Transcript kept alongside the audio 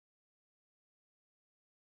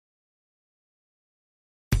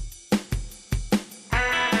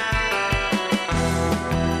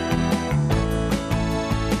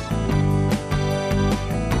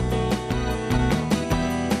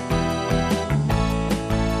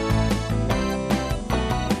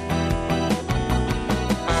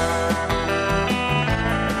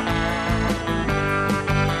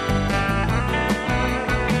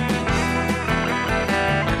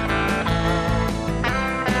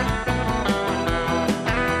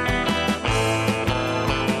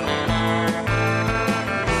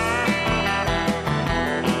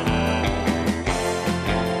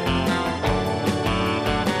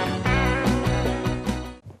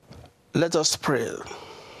Let us pray.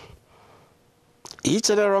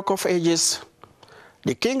 Eternal Rock of Ages,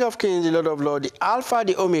 the King of Kings, the Lord of Lords, the Alpha,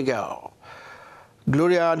 the Omega,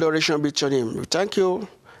 glory and adoration be to your name. We thank you.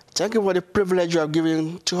 Thank you for the privilege you have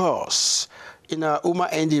given to us in our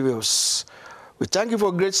human endeavors. We thank you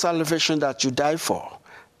for great salvation that you died for,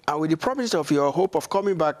 and with the promise of your hope of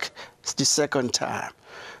coming back the second time.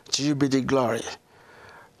 To you be the glory.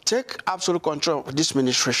 Take absolute control of this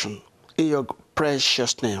ministration in your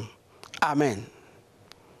precious name. Amen.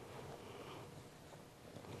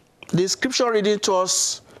 The scripture reading to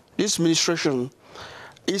us, this ministration,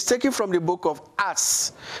 is taken from the book of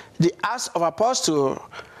Acts, the Acts of Apostles,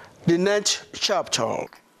 the 9th chapter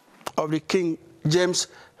of the King James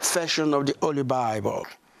version of the Holy Bible.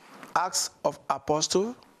 Acts of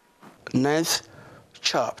Apostles, 9th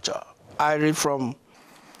chapter. I read from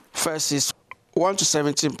verses 1 to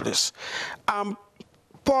 17, please.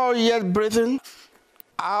 Paul, yet breathing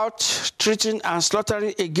out, treating and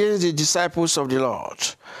slaughtering against the disciples of the Lord,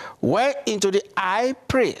 went into the high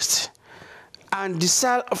priest and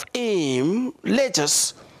desired of him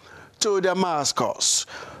letters to Damascus,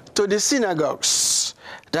 to the synagogues,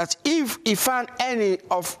 that if he found any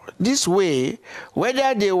of this way,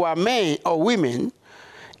 whether they were men or women,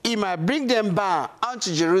 he might bring them back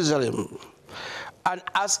unto Jerusalem. And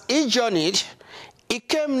as he journeyed, he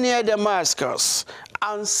came near Damascus,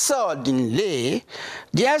 and suddenly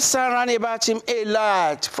there shone round about him a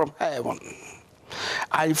light from heaven,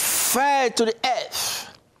 and he fell to the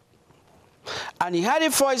earth. And he heard a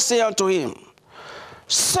voice say unto him,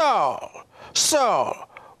 Saul, Saul,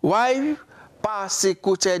 why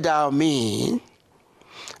persecutest thou me?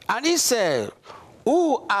 And he said,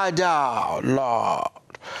 Who art thou, Lord?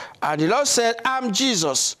 And the Lord said, I am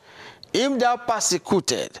Jesus, him thou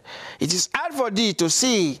persecuted. It is hard for thee to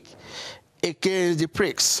see against the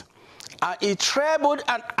pricks. And he trembled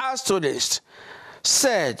and astonished,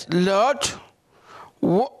 said, Lord,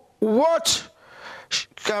 what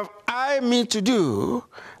have I mean to do?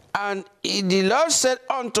 And the Lord said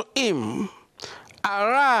unto him,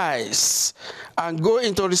 Arise and go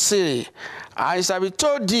into the city, and it shall be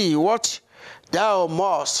told thee what thou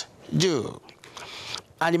must do.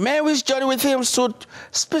 And the men which journeyed with him stood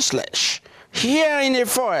speechless, hearing a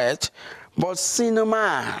voice, but seeing no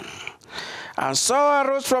man. And Saul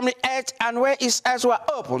arose from the earth, and where his eyes were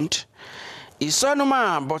opened, he saw no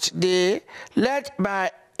man, but they led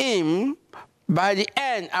by him by the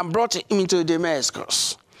hand and brought him into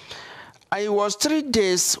Damascus. And he was 3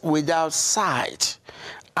 days without sight,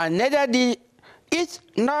 and neither did eat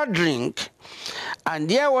nor drink. And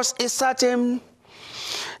there was a certain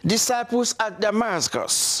disciple at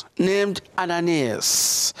Damascus named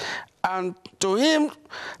Ananias. And to him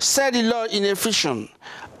said the Lord in a vision,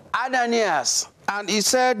 Ananias. And he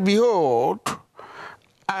said, Behold,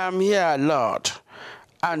 I am here, Lord.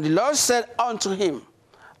 And the Lord said unto him,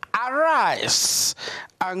 Arise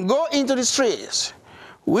and go into the streets,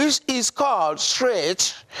 which is called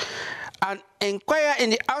Straight, and inquire in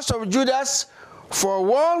the house of Judas for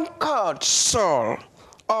one called Saul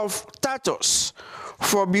of Tarsus.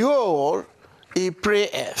 For behold, he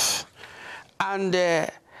prayeth. And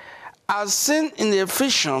as seen in the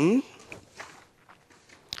vision,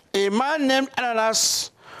 a man named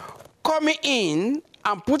Ananias coming in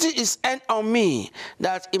and putting his hand on me,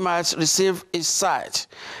 that he might receive his sight.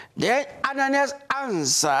 Then Ananias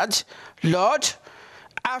answered, Lord,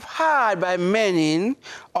 I've heard by many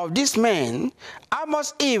of these men how much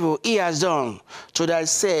evil he has done to thy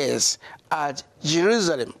saints at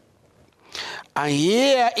Jerusalem. And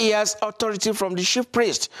here he has authority from the chief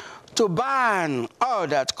priest to ban all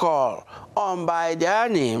that call on by their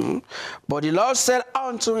name. But the Lord said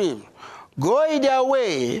unto him, Go ye their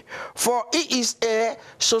way, for he is a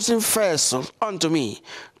chosen vessel unto me,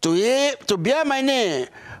 to bear my name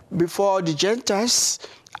before the Gentiles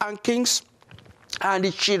and kings and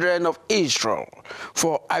the children of Israel.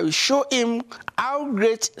 For I will show him how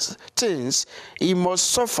great things he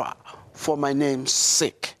must suffer for my name's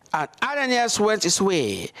sake. And Ananias went his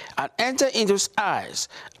way and entered into his eyes,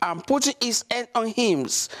 and putting his hand on him,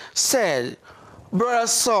 said, Brother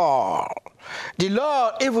Saul, the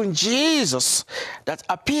Lord, even Jesus, that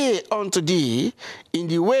appeared unto thee in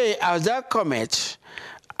the way as thou comest,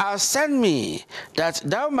 has sent me, that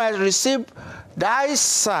thou might receive thy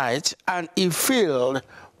sight and be filled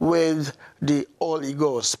with the Holy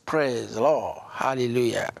Ghost. Praise the Lord.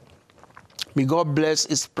 Hallelujah. May God bless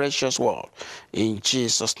his precious word. In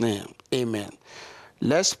Jesus' name, amen.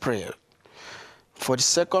 Let's pray for the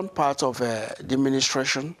second part of the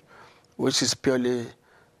ministration, which is purely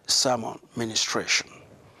sermon ministration.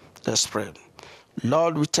 Let's pray.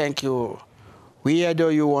 Lord, we thank you We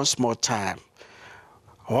adore you once more time.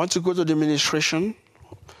 I want to go to the ministration.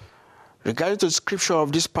 Regarding to the scripture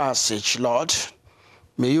of this passage, Lord,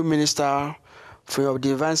 may you minister for your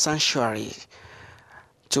divine sanctuary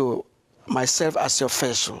to myself as your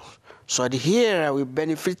vessel, so that here I will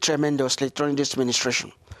benefit tremendously during this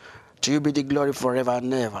ministration. To you be the glory forever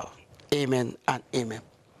and ever. Amen and amen.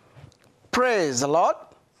 Praise the Lord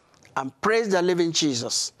and praise the living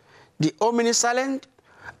Jesus, the omniscient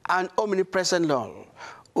and omnipresent Lord,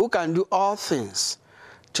 who can do all things.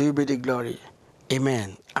 To you be the glory.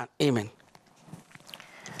 Amen and amen.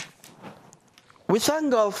 We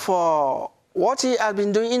thank God for what He has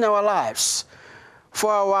been doing in our lives,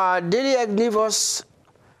 for our daily endeavors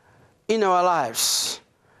in our lives.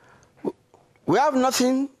 We have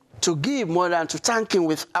nothing to give more than to thank Him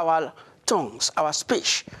with our tongues, our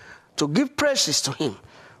speech, to give praises to Him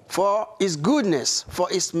for His goodness, for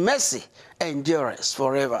His mercy endures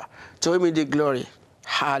forever. To Him be the glory.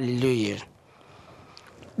 Hallelujah.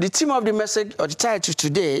 The theme of the message, or the title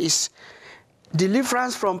today, is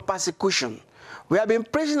Deliverance from Persecution. We have been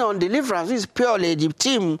preaching on deliverance. This is purely the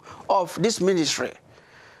theme of this ministry.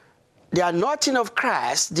 The anointing of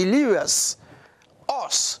Christ delivers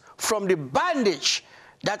us from the bondage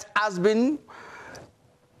that has been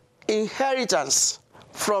inheritance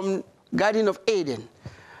from Garden of Eden.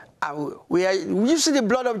 And we are using the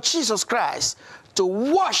blood of Jesus Christ to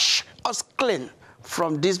wash us clean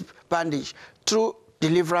from this bondage through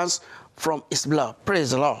deliverance from His blood. Praise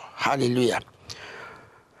the Lord. Hallelujah.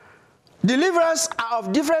 Deliverance are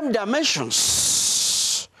of different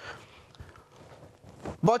dimensions,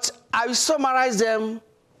 but I will summarize them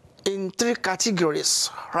in 3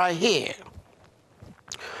 categories right here.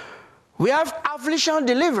 We have affliction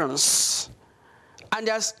deliverance, and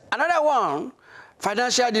there's another one,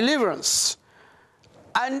 financial deliverance,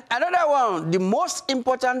 and another one, the most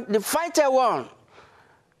important, the vital one,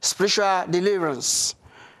 spiritual deliverance.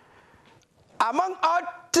 Among all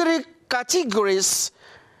 3 categories,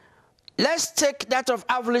 let's take that of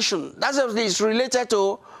affliction. That is related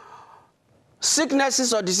to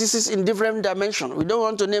sicknesses or diseases in different dimensions. We don't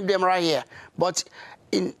want to name them right here. But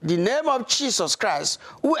in the name of Jesus Christ,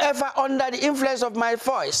 whoever under the influence of my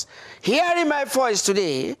voice, hearing my voice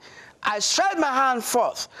today, I stretch my hand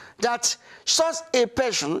forth that such a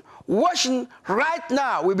person washing right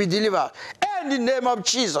now will be delivered. In the name of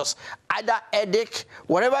Jesus, either headache,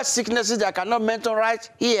 whatever sicknesses that I cannot mention right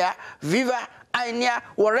here, fever, anemia,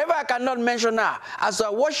 whatever I cannot mention now, as I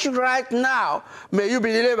worship right now, may you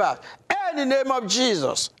be delivered. In the name of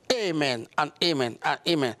Jesus, amen and amen and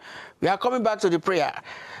amen. We are coming back to the prayer.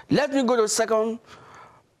 Let me go to second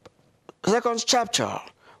chapter,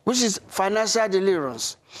 which is financial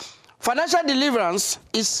deliverance. Financial deliverance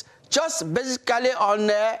is just basically on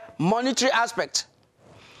the monetary aspect.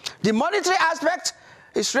 The monetary aspect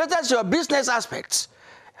is related to your business aspects,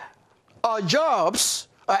 or jobs,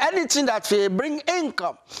 or anything that will bring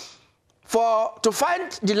income to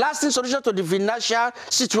find the lasting solution to the financial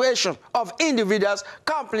situation of individuals,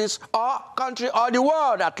 companies, or country, or the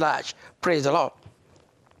world at large. Praise the Lord.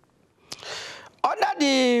 Under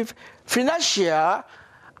the financial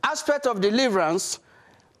aspect of deliverance,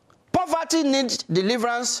 poverty needs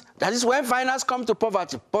deliverance. That is, when finance comes to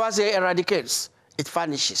poverty, poverty eradicates. It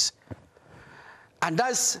vanishes. And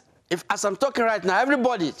that's, as I'm talking right now,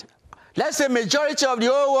 everybody, let's say majority of the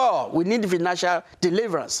whole world, we need financial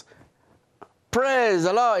deliverance. Praise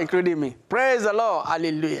the Lord, including me. Praise the Lord.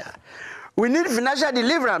 Hallelujah. We need financial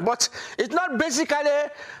deliverance, but it's not basically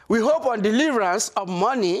we hope on deliverance of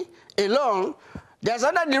money alone. There's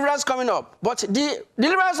another deliverance coming up. But the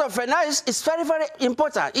deliverance of finance is very, very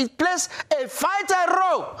important. It plays a vital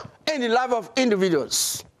role in the life of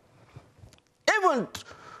individuals. Even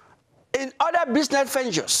in other business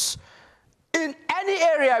ventures, in any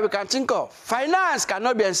area we can think of, finance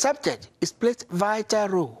cannot be accepted. It plays a vital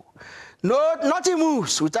role. No, nothing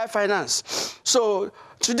moves without finance. So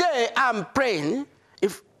today I'm praying,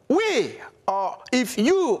 if we or if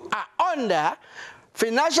you are under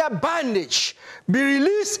financial bondage, be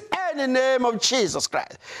released in the name of Jesus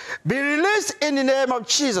Christ. Be released in the name of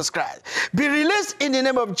Jesus Christ. Be released in the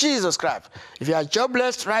name of Jesus Christ. If you are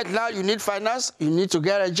jobless right now, you need finance, you need to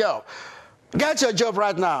get a job. Get your job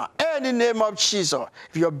right now in the name of Jesus.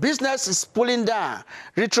 If your business is pulling down,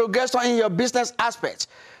 retrogression in your business aspect,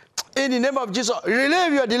 in the name of Jesus,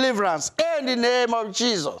 relieve your deliverance in the name of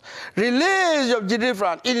Jesus. Release your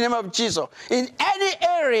deliverance in the name of Jesus. In any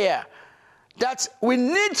area that we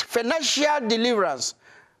need financial deliverance,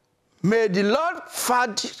 may the Lord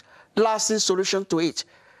find lasting solution to it.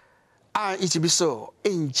 And it will be so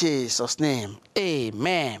in Jesus' name.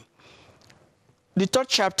 Amen. The 3rd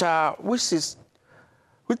chapter, which is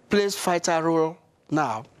which plays vital role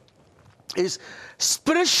now, is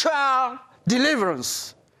spiritual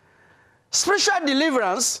deliverance. Spiritual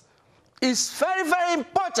deliverance is very, very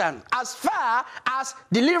important as far as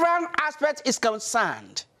deliverance aspect is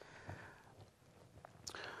concerned.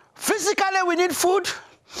 Physically, we need food,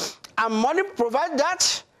 and money provides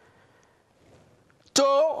that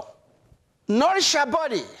to nourish our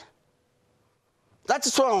body. That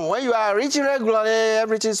is wrong. When you are eating regularly,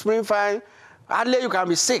 everything is pretty fine. Hardly you can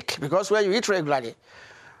be sick because when you eat regularly.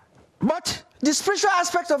 But the spiritual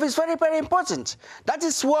aspect of it is very, very important. That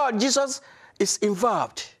is what Jesus is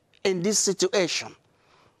involved in this situation.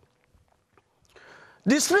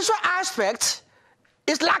 The spiritual aspect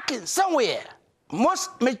is lacking somewhere.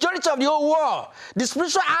 Majority of the whole world, the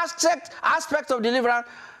spiritual aspect of deliverance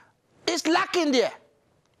is lacking there.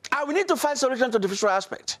 And we need to find solution to the spiritual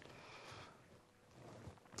aspect.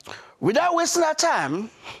 Without wasting our time,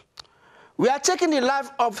 we are taking the life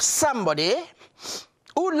of somebody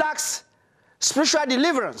who lacks spiritual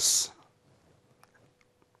deliverance.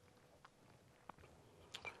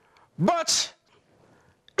 But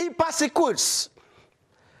he persecutes.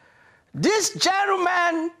 This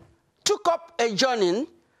gentleman took up a journey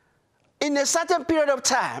in a certain period of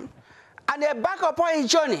time, and they back upon his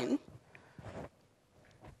journey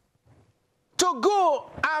to go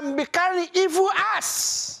and be carrying evil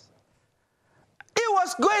acts. He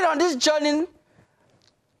was going on this journey.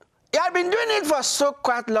 He had been doing it for so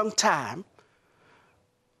quite a long time.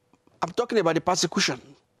 I'm talking about the persecution.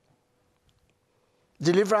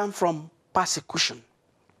 Deliverance from persecution.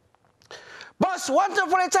 But once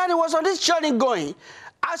upon a time, he was on this journey going.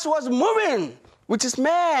 As he was moving with his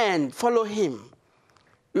men, follow him.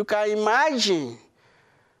 You can imagine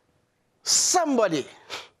somebody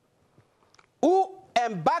who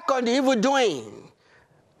embarked on the evil doing,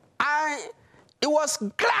 and he was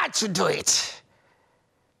glad to do it.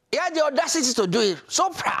 He had the audacity to do it, so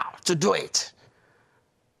proud to do it.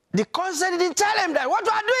 The concern didn't tell him that what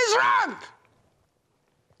you are doing is wrong.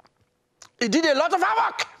 He did a lot of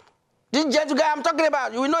havoc. This gentle guy I'm talking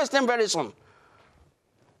about, you will know his name very soon.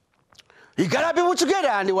 He gathered people together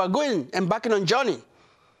and they were going, embarking on journey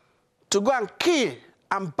to go and kill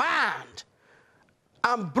and bind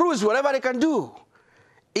and bruise whatever they can do.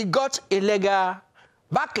 He got a legal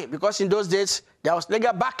backing because in those days there was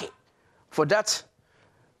legal backing for that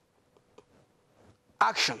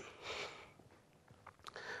action.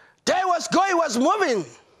 There he was going, he was moving.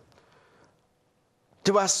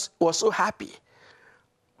 He was so happy.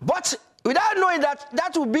 But without knowing that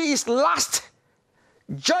that would be his last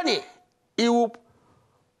journey, he would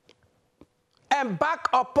embark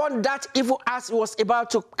upon that evil act he was about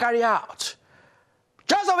to carry out.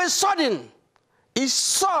 Just of a sudden, he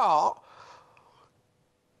saw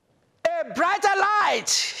a brighter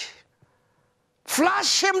light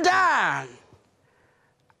flash him down.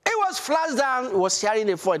 He was flashed down, he was hearing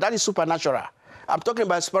a voice. That is supernatural. I'm talking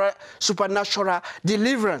about supernatural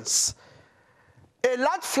deliverance. A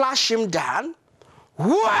light flashed him down.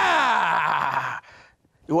 Wow!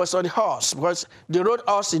 He was on a horse because they rode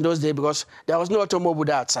horse in those days because there was no automobile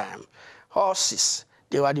that time. Horses,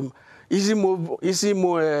 they were the easy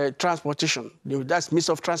transportation. That's means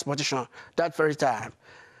of transportation that very time.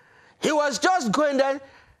 He was just going there.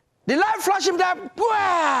 The light flashed him down.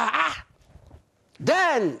 Wow!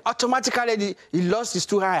 Then automatically he lost his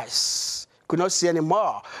two eyes. Could not see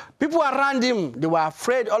anymore. People around him, they were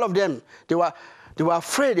afraid, all of them. They were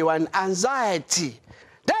afraid, they were in anxiety.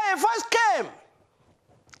 Then it first came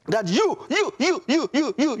that you,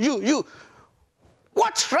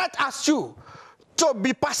 what right has you to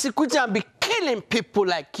be persecuting and be killing people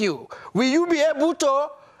like you? Will you be able to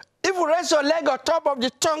even raise your leg on top of the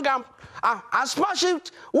tongue and smash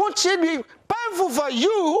it? Won't it be painful for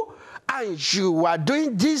you? And you are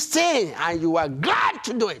doing this thing and you are glad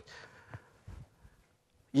to do it.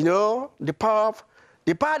 You know, the power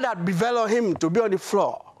that developed him to be on the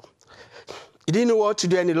floor. He didn't know what to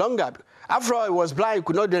do any longer. After all, he was blind, he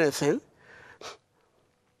could not do anything.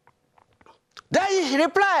 Then he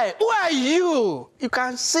replied, who are you? You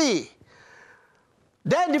can see.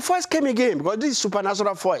 Then the voice came again, because this is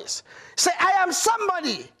supernatural voice. Say, I am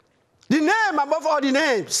somebody, the name above all the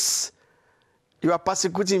names. You are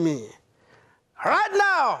persecuting me. Right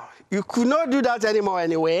now, you could not do that anymore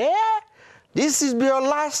anyway. This is your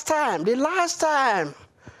last time, the last time.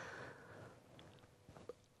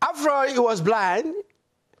 After all, he was blind.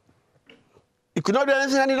 He could not do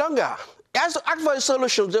anything any longer. He has to ask for a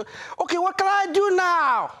solution. So, okay, what can I do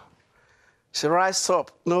now? He said, rise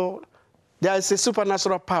up. No, there is a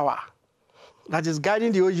supernatural power that is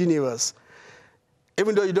guiding the whole universe.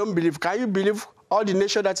 Even though you don't believe, can you believe all the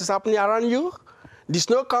nature that is happening around you? The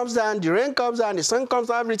snow comes down, the rain comes down, the sun comes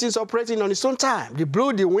down, everything's operating on its own time. The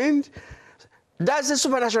blue, the wind, that's the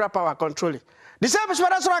supernatural power controlling. The same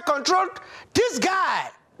supernatural controlled this guy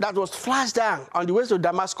that was flashed down on the way to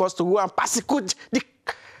Damascus to go and persecute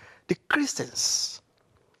the Christians.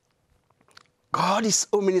 God is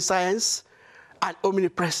omniscience and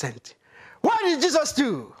omnipresent. What did Jesus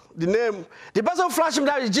do? The person who flashed him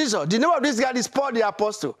down is Jesus. The name of this guy is Paul the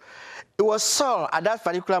Apostle. It was Saul at that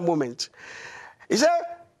particular moment. He said,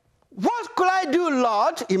 what could I do,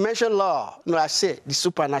 Lord? He mentioned law. No, I said the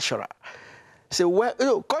supernatural. He said, well,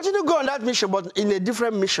 continue to go on that mission, but in a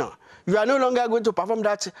different mission. You are no longer going to perform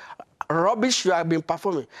that rubbish you have been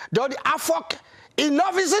performing. Don't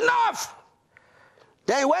enough is enough.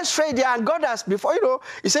 Then he went straight there, and God has before,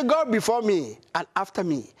 he said, God before me and after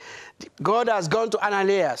me. God has gone to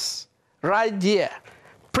Ananias right there.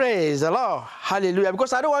 Praise the Lord. Hallelujah.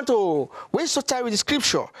 Because I don't want to waste your time with the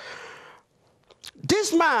scripture.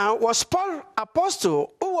 This man was Paul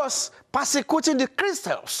Apostle who was persecuting the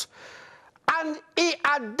Christians. And he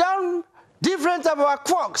had done different type of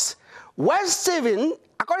works. When Stephen,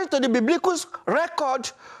 according to the biblical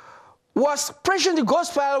record, was preaching the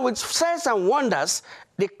gospel with signs and wonders,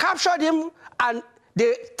 they captured him and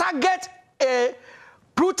they target a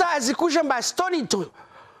brutal execution by stoning to him.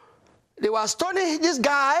 They were stoning this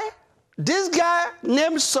guy. This guy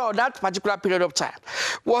named Saul, that particular period of time,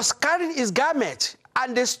 was carrying his garment,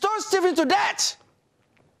 and they stoned Stephen to death,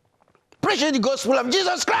 preaching the gospel of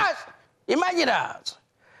Jesus Christ. Imagine that.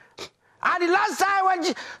 And the last time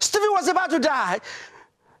when Stephen was about to die,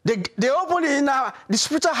 they opened in the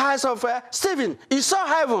spiritual eyes of Stephen. He saw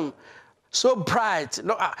heaven so bright.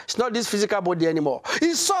 No, it's not this physical body anymore.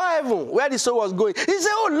 He saw heaven where the soul was going. He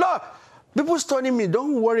said, oh, Lord, people stoning me.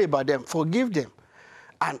 Don't worry about them. Forgive them.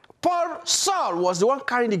 And Saul was the one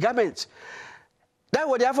carrying the garment. That's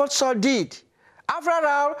what the effort Saul did. After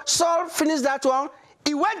all, Saul finished that one.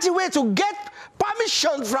 He went away to get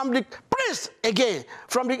permission from the priest again,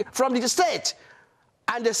 from the state.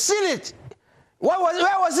 And they sealed it. Where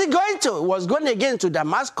was he going to? He was going again to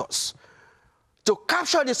Damascus to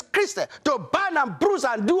capture this Christian, to burn and bruise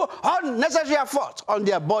and do unnecessary effort on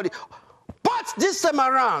their body. But this time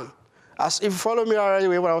around, as if you follow me already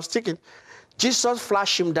when I was speaking, Jesus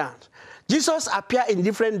flashed him down. Jesus appeared in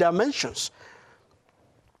different dimensions.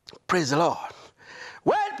 Praise the Lord.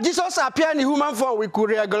 When Jesus appeared in human form, we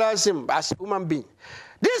could recognize him as a human being.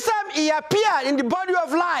 This time he appeared in the body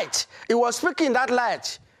of light. He was speaking in that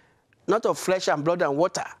light, not of flesh and blood and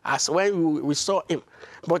water, as when we saw him.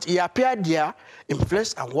 But he appeared there in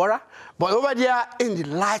flesh and water, but over there in the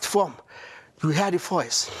light form. You hear the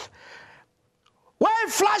voice. When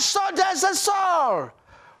flash saw there, said, Saul,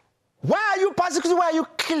 why are you persecuting? Why are you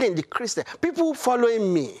killing the Christian? People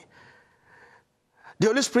following me. The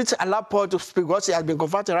Holy Spirit allowed Paul to speak. God said, he has been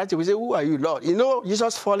confronted right away. We say, who are you, Lord?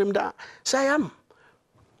 Jesus fall him down. Say, I am.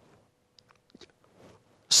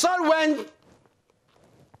 Saul went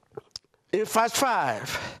in verse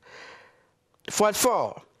 5,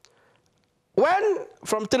 44. When,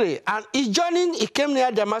 from 3, and his journey, he came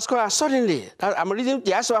near Damascus, and suddenly, I'm reading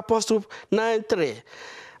the Acts of Apostles 9:3.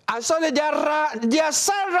 And suddenly their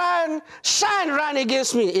shine ran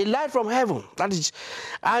against me, a light from heaven. That is,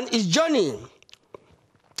 and his journey,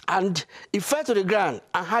 and he fell to the ground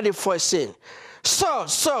and heard a voice saying, Saul,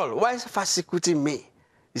 Saul, why is persecuting me?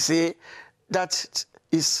 You see, that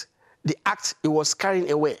is the act he was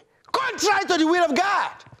carrying away, contrary to the will of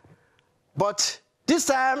God. But this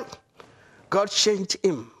time, God changed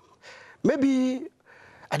him. Maybe,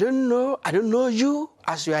 I don't know you,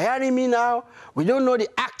 as you are hearing me now, we don't know the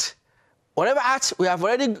act. Whatever act we have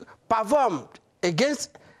already performed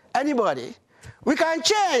against anybody, we can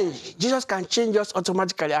change. Jesus can change us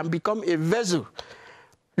automatically and become a vessel.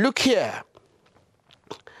 Look here.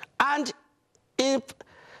 And in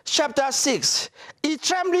chapter 6, he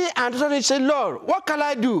trembling and suddenly said, Lord, what can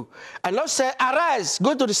I do? And Lord said, arise,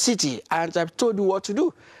 go to the city, and I've told you what to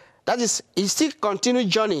do. That is, he still continued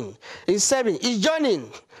journeying. In 7, he's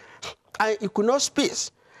journeying, and he could not speak.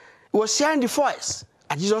 He was hearing the voice,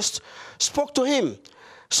 and Jesus spoke to him.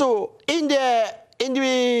 So, and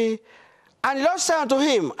the Lord said unto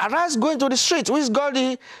him, arise, go into the street, which is called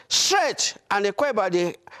the straight, and the by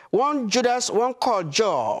the one Judas, one called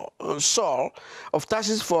Saul of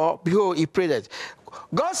Tarsus, for behold, he prayed.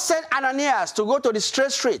 God sent Ananias to go to the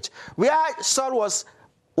straight street, where Saul was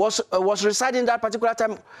residing that particular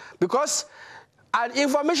time, because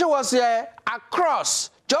information was across,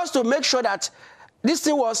 just to make sure that this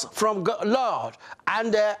thing was from God, Lord.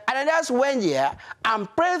 And Ananias went here and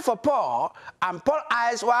prayed for Paul, and Paul's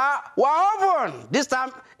eyes were open. This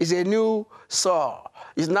time is a new Saul.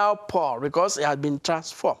 It's now Paul because he has been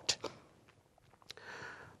transformed.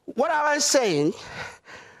 What am I saying?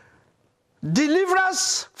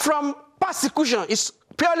 Deliverance from persecution is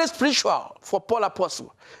purely spiritual for Paul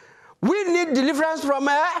Apostle. We need deliverance from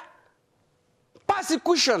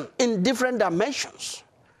persecution in different dimensions.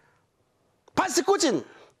 Persecuting,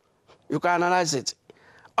 you can analyze it.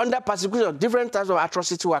 Under persecution, different types of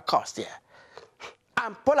atrocity were caused here.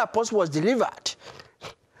 And Paul Apostle was delivered.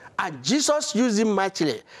 And Jesus used him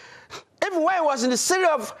mightily. Even when he was in the city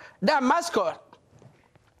of Damascus,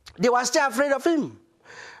 they were still afraid of him.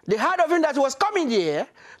 They heard of him that he was coming here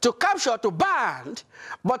to capture, to bind.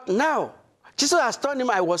 But now, Jesus has turned him.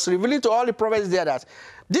 I was revealing to all the prophets there that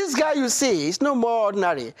this guy you see is no more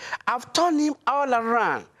ordinary. I've turned him all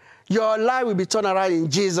around. Your life will be turned around in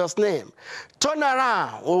Jesus' name. Turn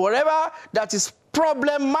around, or whatever that is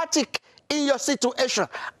problematic in your situation.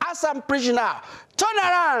 As I'm preaching now, turn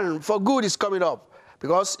around, for good is coming up.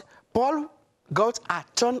 Because Paul got a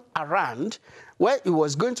turn around where he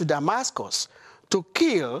was going to Damascus to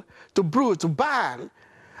kill, to bruise, to ban,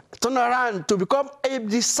 turn around to become a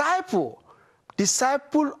disciple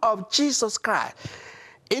of Jesus Christ.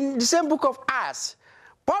 In the same book of Acts,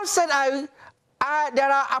 Paul said,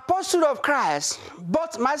 there are apostles of Christ,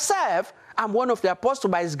 but myself, I'm one of the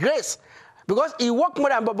apostles by his grace. Because he worked more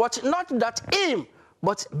than, but not that him,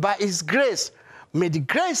 but by his grace. May the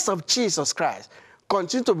grace of Jesus Christ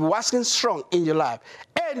continue to be working strong in your life.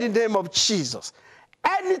 In the name of Jesus.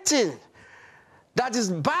 Anything that is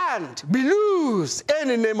banned, be loosed in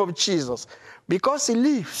the name of Jesus. Because he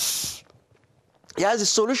lives. He has a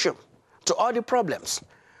solution to all the problems.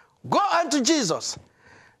 Go unto Jesus,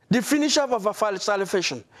 the finisher of our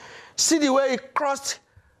salvation. See the way he crossed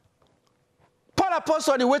Paul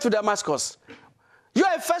Apostle on the way to Damascus. You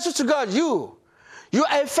are a vessel to God, you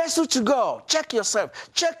are a vessel to God. Check yourself.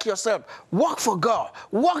 Check yourself. Work for God.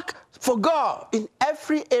 Work for God in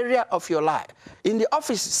every area of your life. In the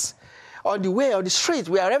offices, on the way, on the street,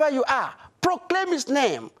 wherever you are. Proclaim his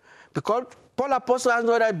name. Because Paul Apostle has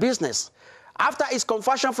no other business. After his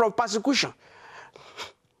conversion from persecution,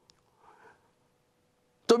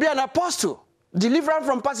 to be an apostle, delivered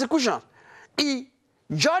from persecution, he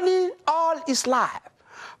journeyed all his life,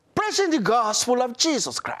 preaching the gospel of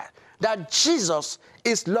Jesus Christ, that Jesus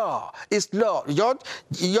is Lord, is Lord.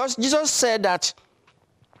 Jesus said that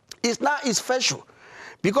it's not his vessel,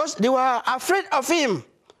 because they were afraid of him.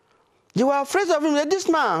 They were afraid of him, that this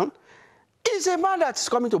man is a man that is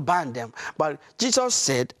coming to ban them. But Jesus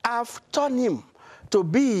said, I've turned him to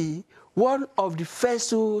be one of the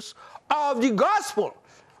vessels of the gospel.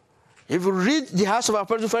 If you read the House of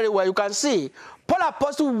Apostles very well, you can see Paul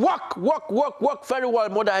Apostle work very well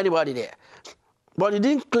more than anybody there. But he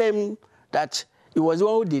didn't claim that he was the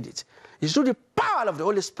one who did it. It's through the power of the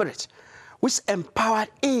Holy Spirit, which empowered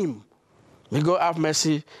him. May God have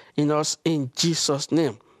mercy in us in Jesus'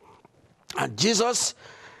 name. And Jesus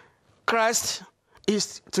Christ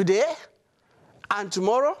is today and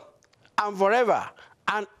tomorrow and forever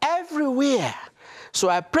and everywhere. So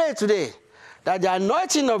I pray today that the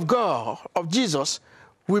anointing of God, of Jesus,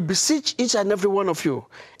 will beseech each and every one of you.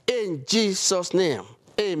 In Jesus' name,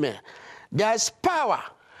 amen. There is power,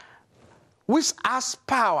 which has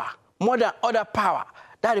power more than other power.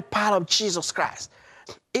 That is the power of Jesus Christ.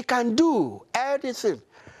 It can do everything.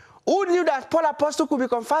 Who knew that Paul Apostle could be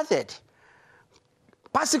converted?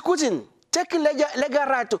 Persecuting, taking legal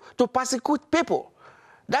right to persecute people.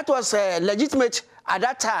 That was legitimate at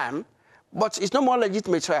that time, but it's no more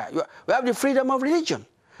legitimate. We have the freedom of religion,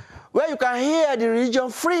 where you can hear the religion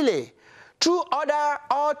freely through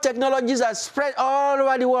all technologies that spread all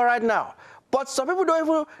over the world right now. But some people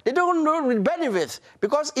don't know the benefits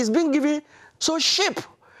because it's been given so cheap.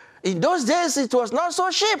 In those days, it was not so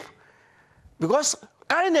cheap because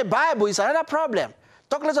carrying a Bible is another problem.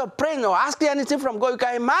 Talk less of praying or asking anything from God. You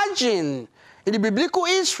can imagine in the biblical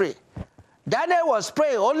history, Daniel was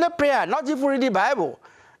praying, only prayer, not even reading the Bible.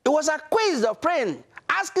 It was a quiz of praying,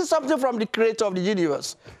 asking something from the creator of the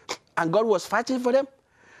universe. And God was fighting for them.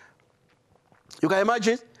 You can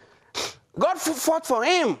imagine. God fought for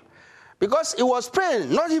him because he was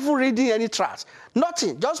praying, not even reading any tracts.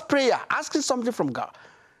 Nothing, just prayer, asking something from God.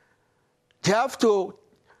 They have to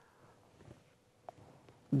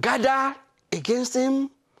gather against him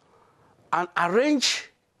and arrange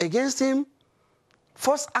against him,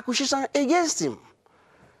 false accusation against him.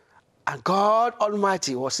 And God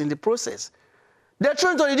Almighty was in the process. They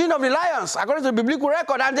threw him to the den of the lions, according to the biblical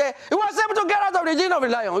record, and he was able to get out of the den of the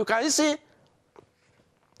lions. You can see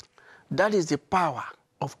That is the power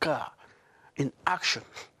of God in action.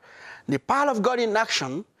 The power of God in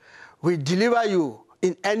action will deliver you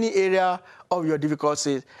in any area of your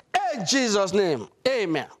difficulties. In Jesus' name,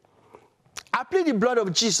 amen. I plead the blood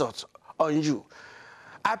of Jesus on you.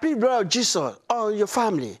 I plead the blood of Jesus on your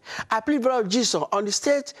family. I plead the blood of Jesus on the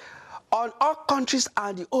state, on all countries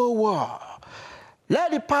and the whole world.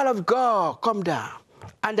 Let the power of God come down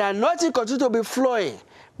and the anointing continue to be flowing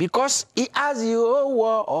because he has the whole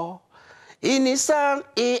world. In his hand,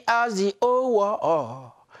 he has the whole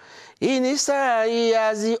world. In his hand, he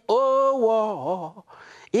has the whole world.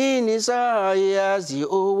 In his hand, he has the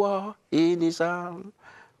whole world. In his hand.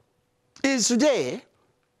 It's today,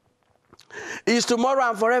 it's tomorrow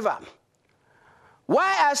and forever.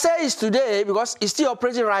 Why I say it's today? Because it's still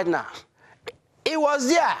operating right now. It was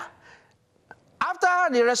there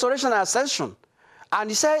after the resurrection and ascension. And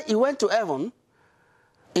he said he went to heaven.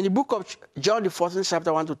 In the book of John, the 14th chapter,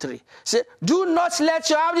 1-3. Say, do not let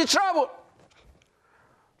your heart be troubled.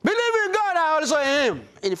 Believe in God and also in him.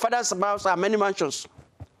 In the Father's house are many mansions.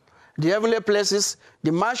 The heavenly places,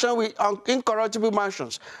 the mansion with incorruptible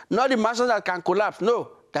mansions. Not the mansions that can collapse.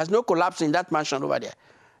 No, there's no collapse in that mansion over there.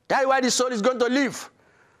 That's why the soul is going to live.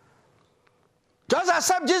 Just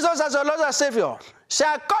accept Jesus as your Lord and Savior. Say,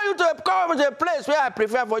 I call you to come to a place where I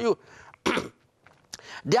prepare for you.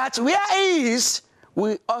 That where he is,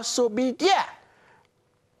 will also be there.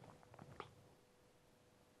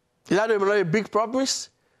 Is that not a big promise?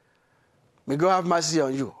 May God have mercy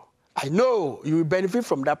on you. I know you will benefit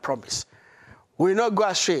from that promise. We will not go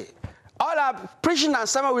astray. All our preaching and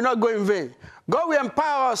sermon will not go in vain. God will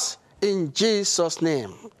empower us in Jesus'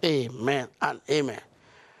 name. Amen and amen.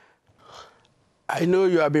 I know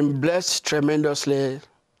you have been blessed tremendously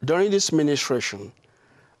during this ministration,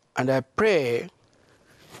 and I pray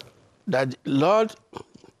that Lord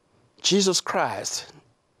Jesus Christ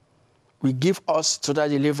will give us total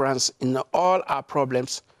deliverance in all our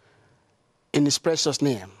problems in his precious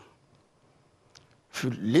name. If you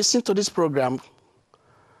listen to this program,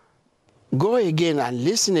 go again and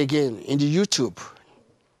listen again in the YouTube.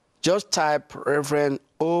 Just type Reverend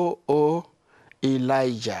O.O.ELIJAH.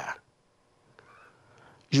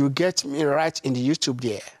 You get me right in the YouTube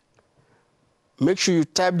there. Make sure you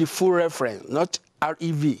type the full reference, not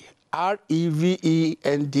R-E-V.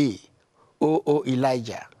 R-E-V-E-N-D,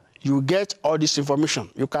 O.O.ELIJAH. You get all this information.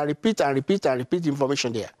 You can repeat and repeat and repeat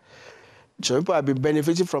information there. So people have been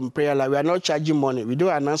benefiting from prayer. Like we are not charging money. We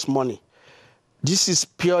don't announce money. This is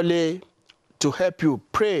purely to help you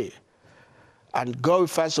pray, and God will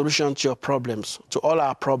find solution to your problems, to all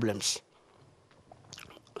our problems.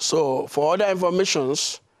 So for other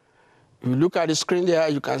informations, if you look at the screen there,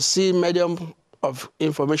 you can see medium of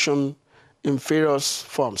information in various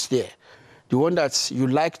forms there. The one that you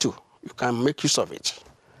like to, you can make use of it.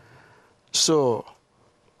 So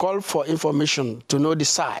call for information to know the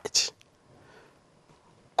site.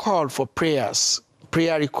 Call for prayers,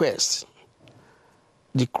 prayer requests.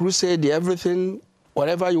 The crusade, the everything,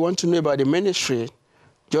 whatever you want to know about the ministry,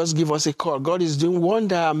 just give us a call. God is doing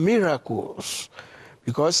wonder miracles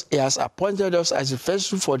because he has appointed us as a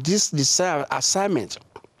vessel for this assignment.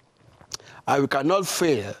 And we cannot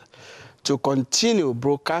fail to continue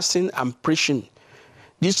broadcasting and preaching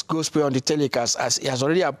this gospel on the telecast as he has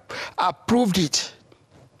already approved it.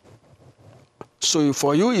 So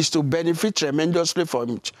for you is to benefit tremendously from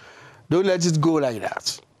it. Don't let it go like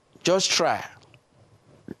that. Just try.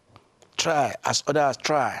 Try as others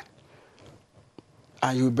try.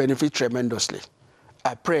 And you will benefit tremendously.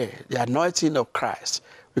 I pray the anointing of Christ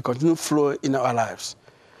will continue to flow in our lives.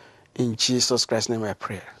 In Jesus Christ's name I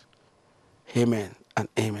pray. Amen and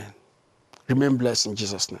amen. Remain blessed in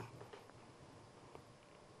Jesus' name.